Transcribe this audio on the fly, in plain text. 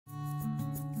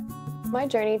My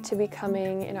journey to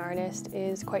becoming an artist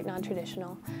is quite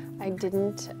non-traditional. I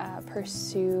didn't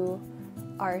pursue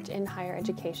art in higher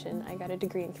education. I got a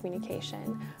degree in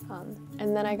communication,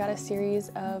 and then I got a series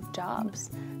of jobs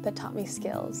that taught me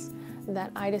skills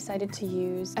that I decided to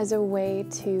use as a way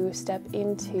to step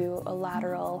into a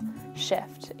lateral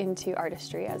shift into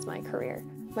artistry as my career.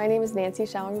 My name is Nancy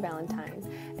Valentine,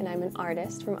 and I'm an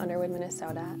artist from Underwood,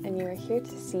 Minnesota, and you are here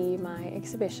to see my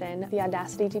exhibition, The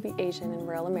Audacity to be Asian in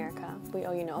Rural America. We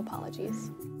owe you no apologies.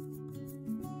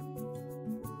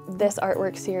 This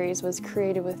artwork series was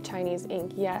created with Chinese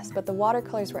ink, yes, but the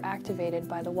watercolors were activated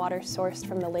by the water sourced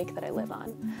from the lake that I live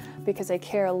on, because I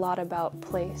care a lot about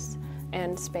place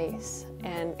and space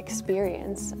and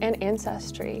experience and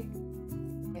ancestry.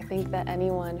 I think that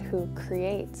anyone who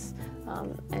creates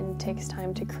and takes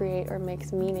time to create or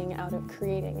makes meaning out of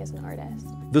creating is an artist.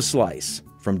 The Slice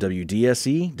from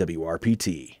WDSE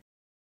WRPT.